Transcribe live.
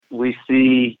we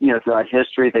see, throughout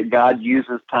history that God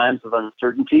uses times of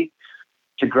uncertainty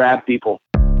to grab people.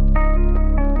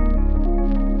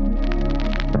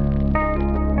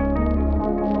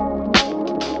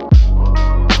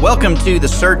 Welcome to the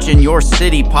Search in Your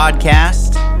City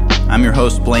podcast. I'm your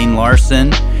host, Blaine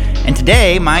Larson. And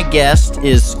today, my guest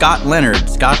is Scott Leonard.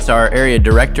 Scott's our area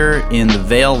director in the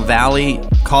Vail Valley,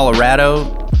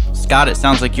 Colorado. Scott, it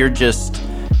sounds like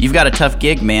you've got a tough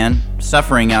gig, man,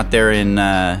 suffering out there in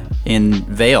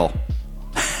Vail.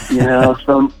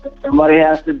 Somebody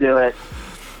has to do it.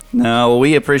 No, well,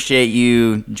 we appreciate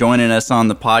you joining us on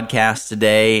the podcast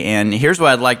today. And here's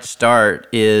what I'd like to start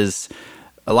is,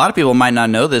 a lot of people might not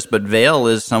know this, but Vail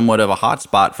is somewhat of a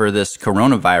hotspot for this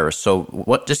coronavirus.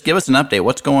 So just give us an update.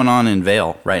 What's going on in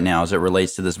Vail right now as it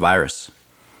relates to this virus?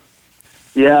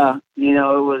 Yeah, it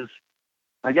was,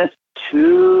 I guess,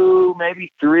 2,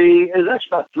 maybe 3, it was actually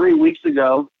about 3 weeks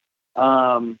ago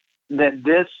that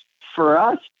this, for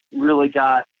us, really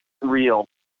got real.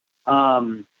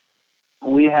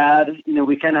 We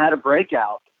kind of had a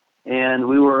breakout, and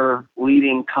we were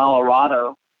leading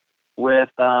Colorado with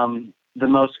the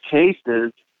most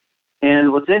cases.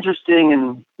 And what's interesting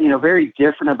and, very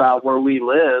different about where we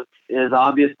live is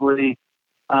obviously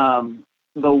the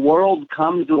world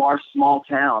comes to our small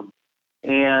town.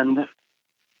 And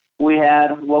we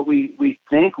had what we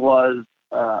think was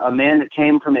a man that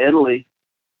came from Italy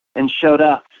and showed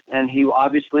up. And he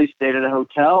obviously stayed at a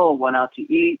hotel, went out to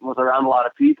eat, was around a lot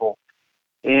of people.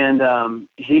 And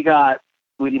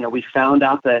we found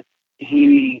out that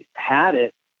he had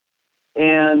it.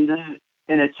 And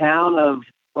in a town of,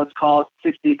 let's call it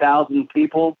 60,000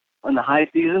 people in the high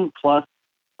season, plus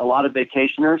a lot of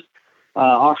vacationers,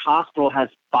 our hospital has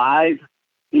 5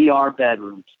 ER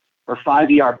bedrooms, or 5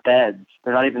 ER beds.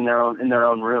 They're not even in their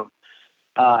own room.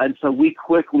 And so we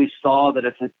quickly saw that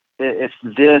if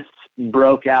this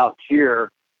broke out here,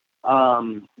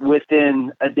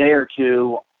 within a day or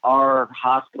two, our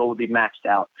hospital would be maxed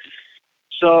out.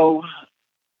 So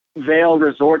Vail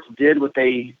Resorts did what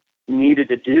they needed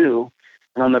to do.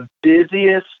 And on the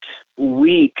busiest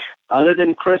week, other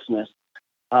than Christmas,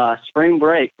 spring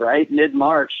break, right,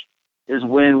 mid-March, is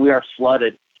when we are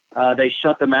flooded. They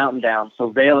shut the mountain down. So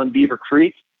Vail and Beaver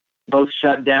Creek both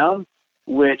shut down,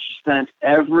 which sent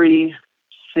every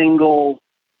single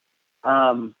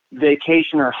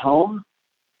vacationer home,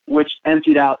 which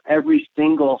emptied out every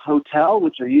single hotel,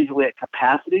 which are usually at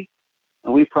capacity.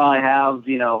 And we probably have,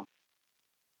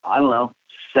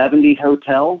 70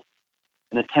 hotels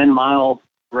in a 10-mile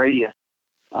radius.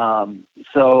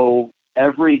 So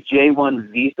every J1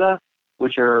 visa,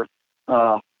 which are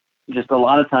just a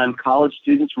lot of time college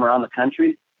students from around the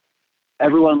country,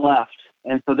 everyone left.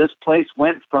 And so this place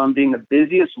went from being the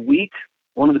busiest week,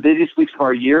 one of the busiest weeks of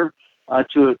our year,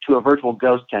 to a virtual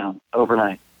ghost town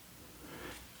overnight.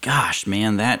 Gosh,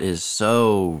 man, what a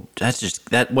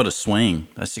swing.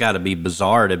 That's got to be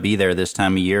bizarre to be there this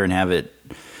time of year and have it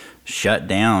shut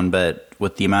down. But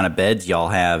with the amount of beds y'all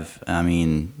have, I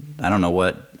mean, I don't know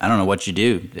what you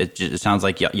do. It sounds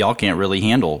like y'all can't really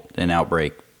handle an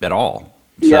outbreak at all.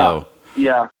 Yeah.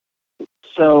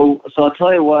 So I'll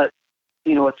tell you what,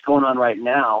 what's going on right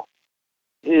now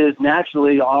is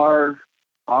naturally our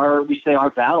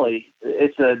valley.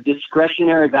 It's a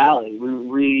discretionary valley.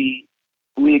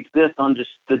 We exist on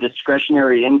just the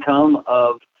discretionary income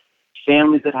of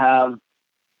families that have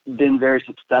been very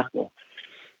successful.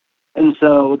 And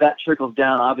so that trickles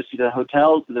down, obviously, to the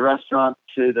hotels, to the restaurants,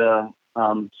 to the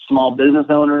small business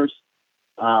owners,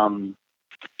 and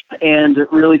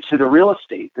really to the real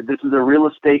estate. That this is a real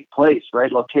estate place,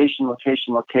 right? Location,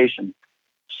 location, location.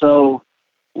 So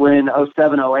when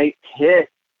 07, 08 hit,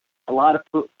 a lot of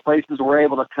places were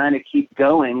able to kind of keep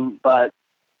going, but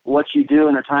what you do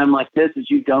in a time like this is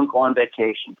you don't go on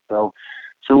vacation. So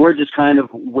we're just kind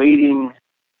of waiting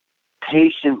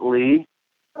patiently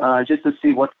just to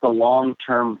see what's the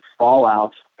long-term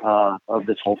fallout of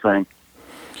this whole thing.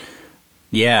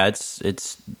 Yeah,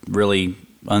 it's really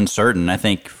uncertain, I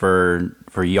think, for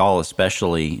y'all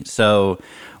especially. So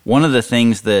one of the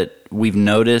things that we've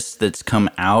noticed that's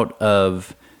come out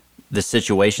of the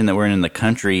situation that we're in the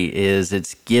country is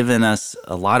it's given us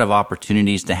a lot of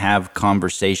opportunities to have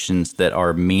conversations that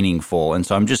are meaningful. And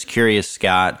so I'm just curious,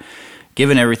 Scott,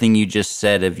 given everything you just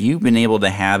said, have you been able to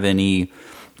have any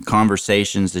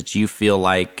conversations that you feel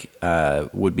like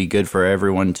would be good for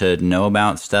everyone to know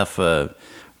about, stuff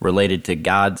related to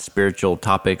God, spiritual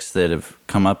topics that have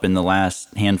come up in the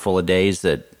last handful of days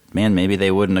that, man, maybe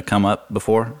they wouldn't have come up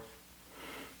before?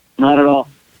 Not at all.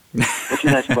 What's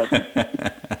your next question?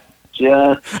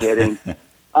 Just kidding.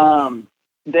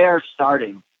 They're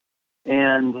starting.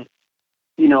 And,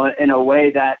 in a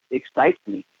way that excites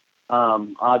me,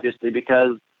 obviously,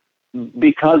 because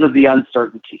of the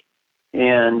uncertainty.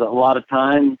 And a lot of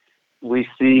times we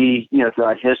see,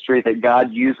 throughout history that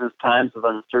God uses times of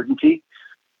uncertainty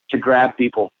to grab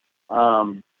people,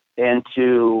 and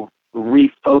to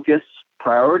refocus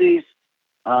priorities.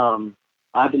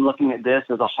 I've been looking at this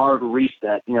as a hard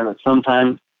reset, that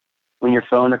sometimes when your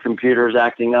phone or computer is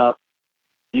acting up,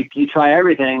 you try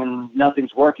everything and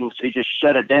nothing's working, so you just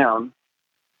shut it down.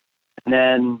 And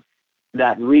then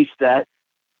that resets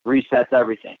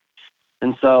everything.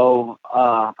 And so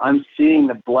I'm seeing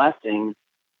the blessing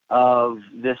of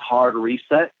this hard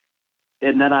reset.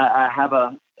 And then I have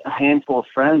a handful of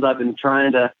friends I've been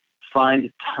trying to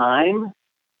find time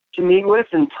to meet with,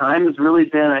 and time has really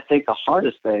been, I think, the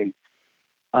hardest thing.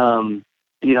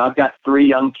 I've got 3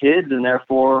 young kids, and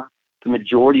therefore the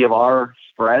majority of our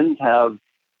friends have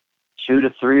 2 to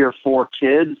 3 or 4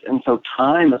 kids, and so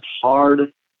time is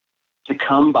hard to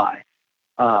come by.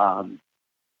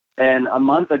 And a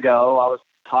month ago, I was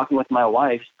talking with my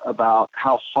wife about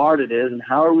how hard it is and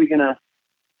how are we going to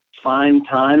find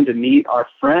time to meet our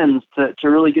friends to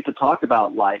really get to talk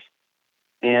about life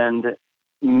and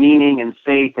meaning and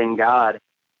faith in God.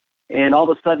 And all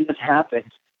of a sudden this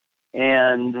happened.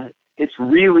 And it's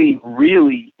really,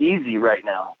 really easy right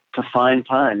now to find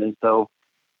time. And so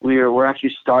we're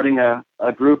actually starting a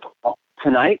group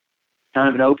tonight, kind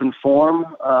of an open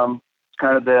forum,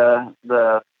 kind of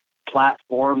the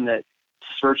platform that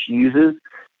Search uses.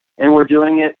 And we're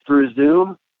doing it through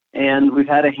Zoom. And we've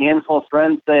had a handful of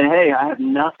friends say, hey, I have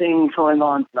nothing going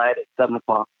on tonight at 7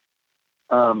 o'clock.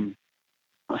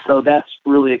 So that's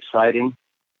really exciting.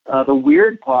 The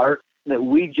weird part that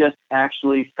we just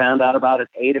actually found out about at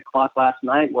 8 o'clock last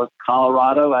night was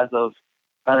Colorado, as of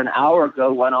about an hour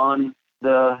ago, went on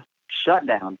the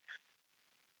shutdown.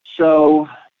 So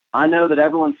I know that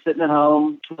everyone's sitting at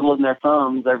home twiddling their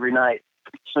thumbs every night.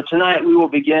 So tonight we will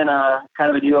begin kind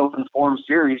of a new open forum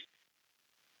series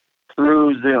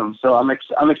through Zoom. So I'm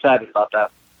excited about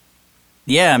that.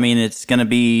 Yeah, I mean it's gonna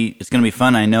be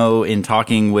fun. I know in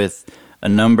talking with a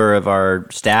number of our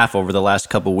staff over the last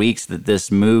couple of weeks that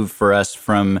this move for us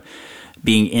from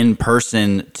being in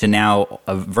person to now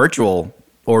a virtual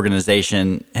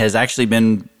organization has actually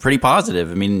been pretty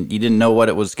positive. I mean, you didn't know what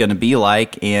it was going to be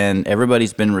like, and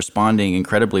everybody's been responding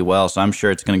incredibly well. So I'm sure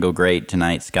it's going to go great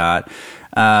tonight, Scott.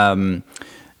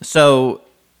 So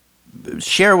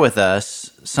share with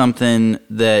us something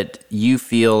that you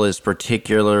feel is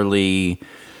particularly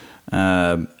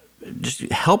just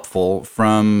helpful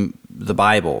from the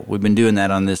Bible. We've been doing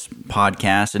that on this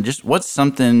podcast. And just what's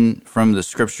something from the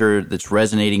scripture that's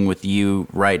resonating with you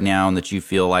right now and that you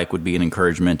feel like would be an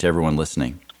encouragement to everyone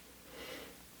listening?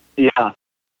 Yeah.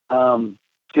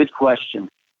 Good question.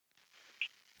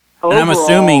 And I'm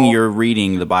assuming you're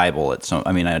reading the Bible at some,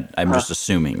 I'm just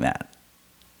assuming that.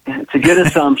 It's a good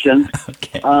assumption.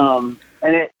 Okay. And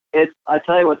I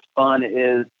tell you what's fun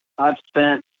is I've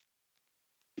spent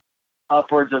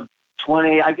upwards of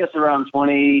around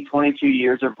 20, 22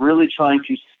 years of really trying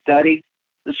to study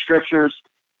the scriptures.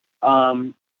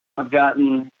 I've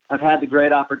had the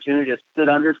great opportunity to sit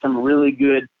under some really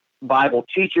good Bible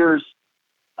teachers.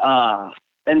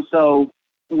 And so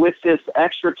with this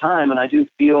extra time, and I do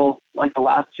feel like the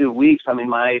last 2 weeks,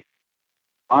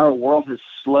 our world has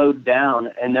slowed down,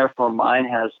 and therefore mine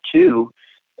has too,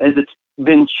 as it's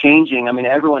been changing.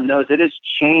 Everyone knows it has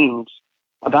changed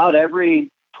about every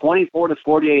 24 to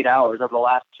 48 hours over the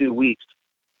last 2 weeks.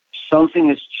 Something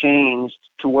has changed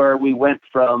to where we went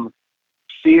from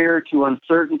fear to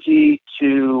uncertainty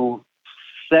to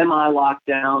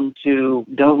semi-lockdown to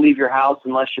don't leave your house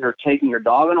unless you're taking your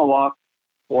dog on a walk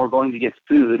or going to get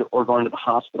food or going to the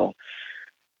hospital.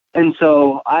 And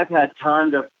so I've had time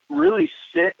to really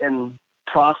sit and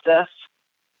process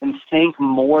and think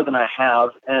more than I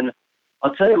have. And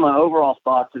I'll tell you, my overall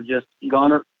thoughts have just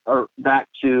gone back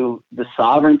to the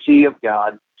sovereignty of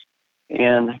God,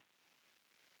 and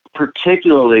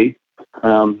particularly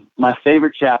my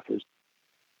favorite chapters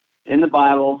in the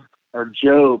Bible are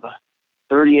Job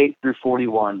 38 through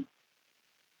 41.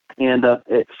 And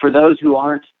for those who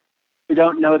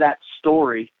don't know that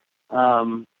story,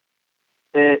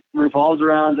 it revolves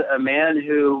around a man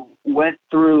who went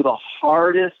through the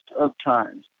hardest of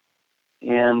times.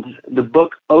 And the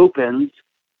book opens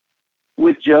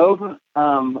with Job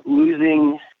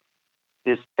losing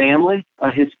his family,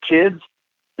 his kids.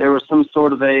 There was some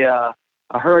sort of a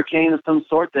hurricane of some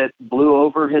sort that blew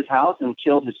over his house and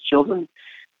killed his children.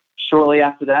 Shortly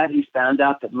after that, he found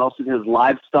out that most of his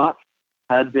livestock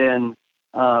had been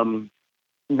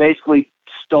basically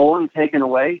stolen, taken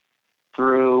away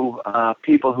through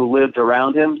people who lived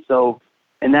around him. So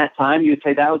in that time, you'd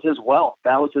say that was his wealth.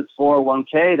 That was his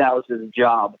 401k. That was his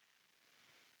job.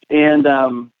 And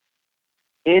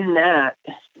in that,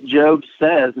 Job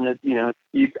says, and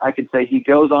I could say he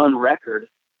goes on record,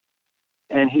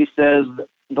 and he says,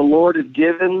 "The Lord is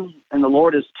given, and the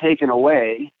Lord is taken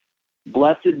away.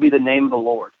 Blessed be the name of the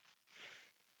Lord."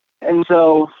 And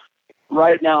so,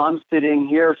 right now, I'm sitting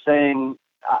here saying,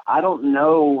 I don't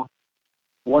know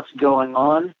what's going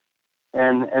on,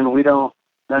 and we don't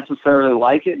necessarily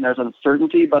like it, and there's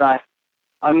uncertainty, but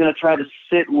I'm going to try to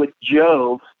sit with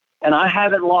Job, and I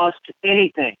haven't lost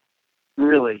anything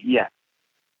really yet.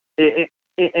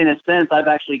 In a sense, I've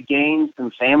actually gained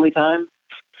some family time,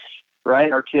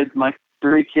 right? My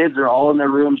 3 kids are all in their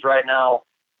rooms right now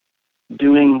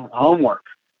doing homework,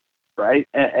 right?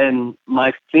 And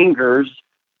my fingers,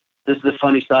 this is a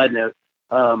funny side note,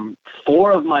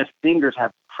 4 of my fingers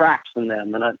have cracks in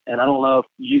them, and I don't know if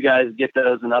you guys get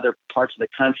those in other parts of the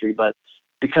country, but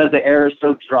because the air is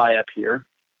so dry up here,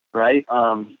 right,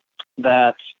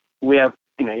 that we have,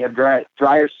 you have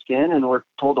drier skin, and we're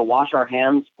told to wash our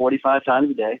hands 45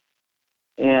 times a day.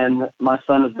 And my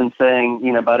son has been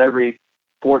saying, about every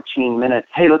 14 minutes,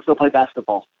 "Hey, let's go play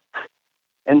basketball."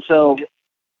 And so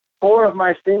 4 of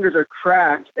my fingers are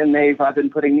cracked, and I've been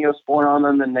putting Neosporin on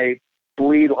them, and they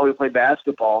bleed while we play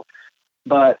basketball.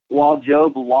 But while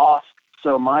Job lost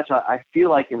so much, I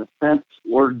feel like, in a sense,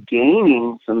 we're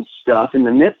gaining some stuff in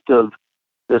the midst of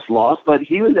this loss. But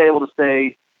he was able to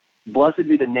say, "Blessed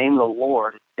be the name of the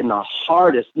Lord," in the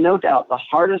hardest, no doubt, the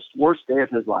hardest, worst day of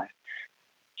his life.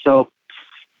 So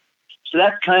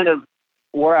that's kind of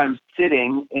where I'm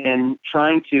sitting and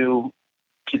trying to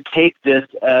take this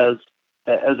as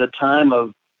a time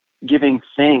of giving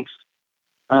thanks.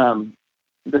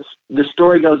 The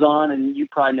story goes on, and you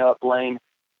probably know it, Blaine.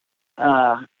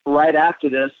 Right after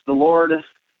this, the Lord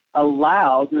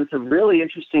allows, and it's a really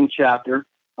interesting chapter.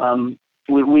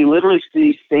 We literally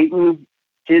see Satan,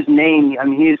 his name,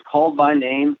 he is called by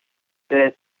name,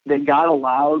 that God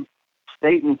allowed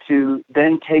Satan to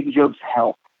then take Job's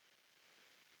health.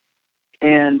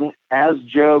 And as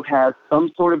Job has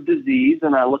some sort of disease,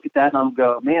 and I look at that and I'm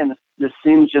go, man, this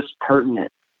seems just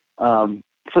pertinent.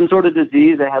 Some sort of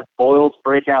disease that has boils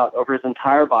break out over his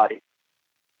entire body.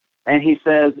 And he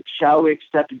says, "Shall we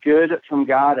accept good from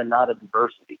God and not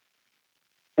adversity?"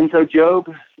 And so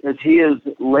Job, as he is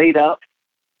laid up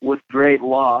with great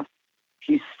loss,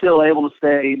 he's still able to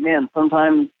say, man,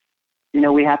 sometimes,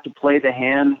 we have to play the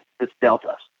hand that's dealt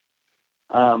us.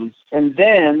 And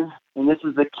then, and this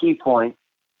is the key point,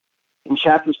 in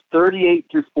chapters 38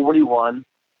 through 41,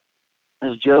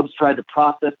 as Job's tried to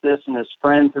process this, and his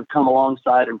friends have come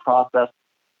alongside and processed,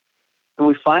 and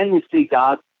we finally see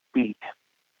God speak.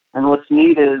 And what's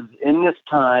neat is, in this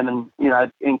time, and I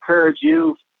encourage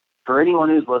you, for anyone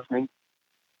who's listening,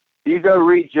 if you go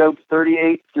read Job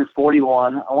 38 through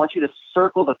 41, I want you to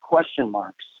circle the question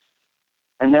marks.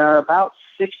 And there are about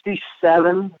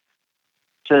 67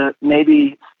 to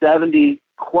maybe 70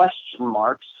 question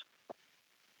marks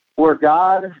where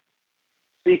God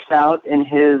speaks out in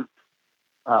his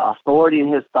authority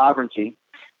and his sovereignty.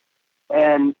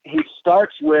 And he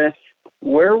starts with,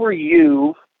 "Where were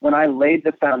you when I laid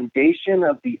the foundation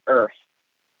of the earth?"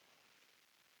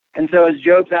 And so as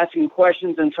Job's asking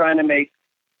questions and trying to make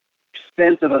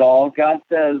sense of it all, God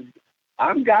says,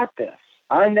 "I've got this.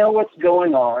 I know what's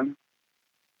going on,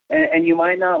 and you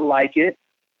might not like it,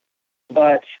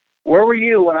 but where were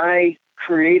you when I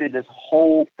created this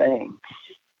whole thing?"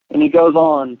 And he goes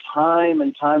on time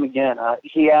and time again.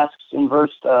 He asks in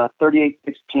verse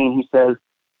 38:16, he says,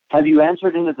 "Have you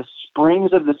entered into the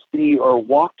springs of the sea or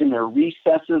walked in the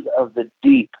recesses of the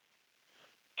deep?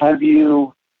 Have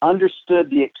you understood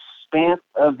the expanse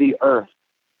of the earth?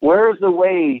 Where is the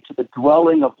way to the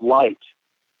dwelling of light?"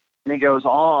 And he goes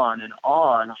on and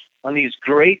on these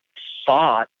great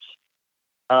thoughts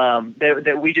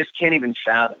that we just can't even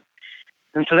fathom.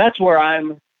 And so that's where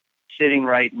I'm sitting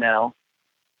right now,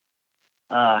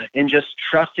 and just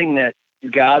trusting that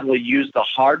God will use the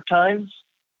hard times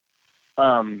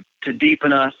to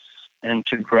deepen us and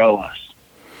to grow us.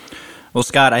 Well,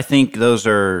 Scott, I think those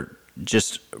are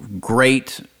just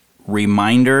great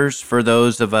reminders for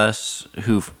those of us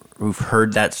who've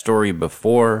heard that story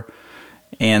before,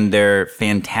 and they're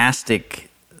fantastic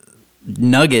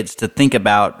nuggets to think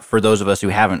about for those of us who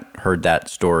haven't heard that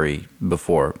story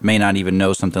before, may not even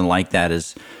know something like that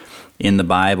is in the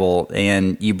Bible.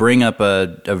 And you bring up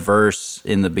a verse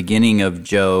in the beginning of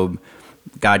Job,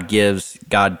 God gives,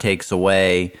 God takes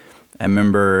away. I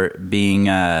remember being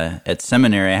at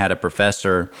seminary, I had a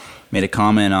professor made a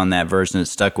comment on that verse, and it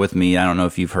stuck with me. I don't know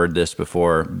if you've heard this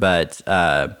before, but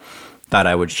thought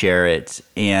I would share it.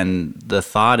 And the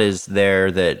thought is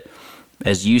there that,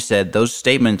 as you said, those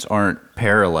statements aren't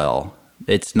parallel.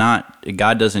 It's not,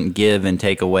 God doesn't give and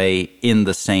take away in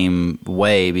the same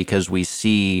way, because we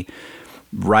see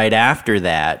right after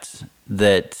that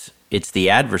it's the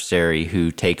adversary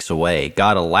who takes away.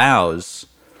 God allows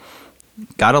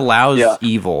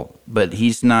evil, but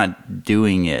he's not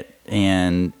doing it.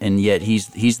 And yet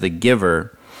he's the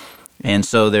giver. And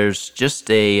so there's just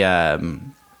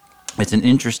it's an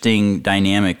interesting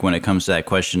dynamic when it comes to that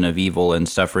question of evil and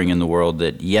suffering in the world,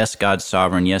 that yes, God's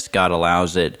sovereign, yes, God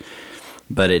allows it,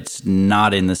 but it's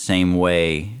not in the same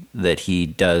way that he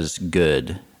does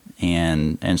good.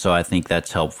 And so I think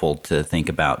that's helpful to think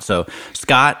about. So,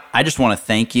 Scott, I just want to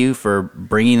thank you for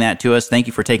bringing that to us. Thank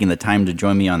you for taking the time to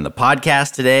join me on the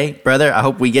podcast today, brother. I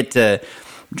hope we get to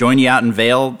join you out in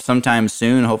Vail sometime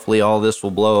soon. Hopefully all this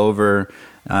will blow over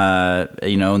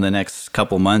in the next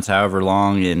couple months, however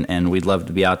long, and we'd love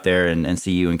to be out there and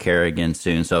see you and Kara again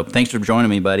soon. So thanks for joining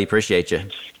me, buddy. Appreciate you.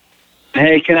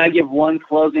 Hey, can I give one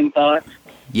closing thought?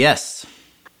 Yes.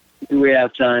 Do we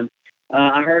have time?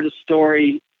 I heard a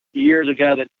story years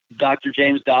ago that Dr.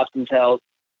 James Dobson tells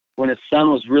when his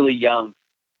son was really young.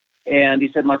 And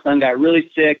he said, my son got really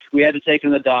sick. We had to take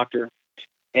him to the doctor.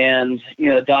 And,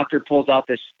 the doctor pulls out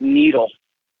this needle.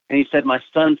 And he said, my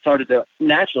son started to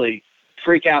naturally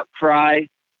freak out, cry,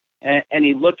 and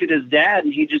he looked at his dad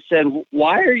and he just said,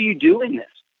 why are you doing this?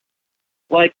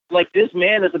 Like this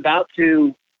man is about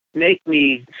to make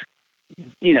me,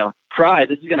 cry.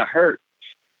 This is going to hurt.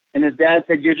 And his dad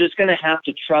said, you're just going to have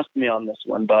to trust me on this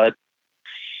one, bud.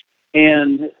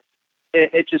 And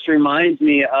it just reminds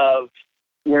me of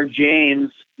where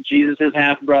James, Jesus'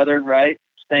 half-brother, right?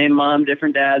 Same mom,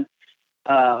 different dad,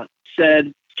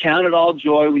 said, count it all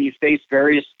joy when you face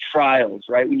various trials,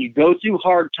 right? When you go through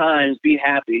hard times, be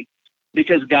happy,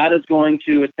 because God is going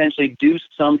to essentially do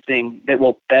something that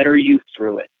will better you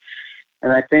through it.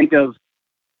 And I think of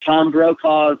Tom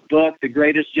Brokaw's book, The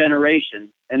Greatest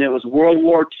Generation, and it was World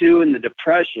War II and the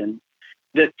Depression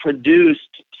that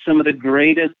produced some of the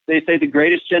greatest, they say the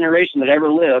greatest generation that ever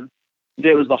lived.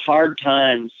 It was the hard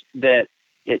times that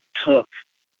it took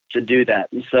to do that.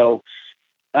 And so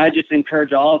I just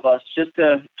encourage all of us just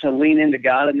to lean into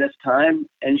God in this time,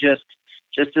 and just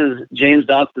as James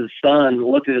Dobson's son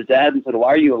looked at his dad and said, why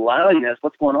are you allowing this?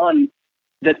 What's going on?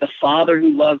 That the father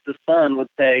who loves the son would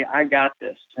say, I got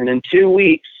this. And in 2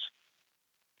 weeks,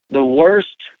 the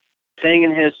worst thing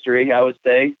in history, I would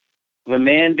say, of a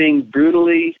man being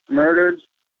brutally murdered,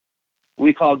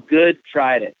 we call good,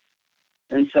 tried it.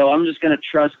 And so I'm just going to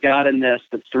trust God in this,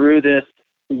 that through this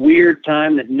weird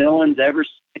time that no one's ever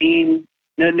seen,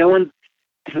 no one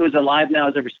who is alive now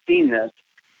has ever seen this,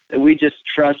 that we just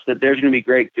trust that there's going to be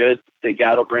great good that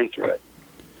God will bring through it.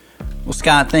 Well,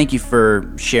 Scott, thank you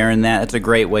for sharing that. It's a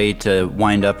great way to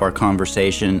wind up our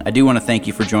conversation. I do want to thank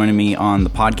you for joining me on the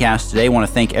podcast today. I want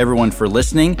to thank everyone for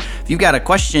listening. If you've got a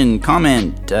question,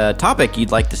 comment, topic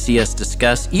you'd like to see us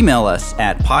discuss, email us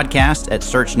at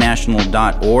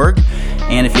podcast@searchnational.org.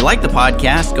 And if you like the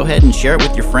podcast, go ahead and share it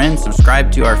with your friends,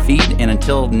 subscribe to our feed, and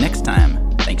until next time,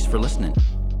 thanks for listening.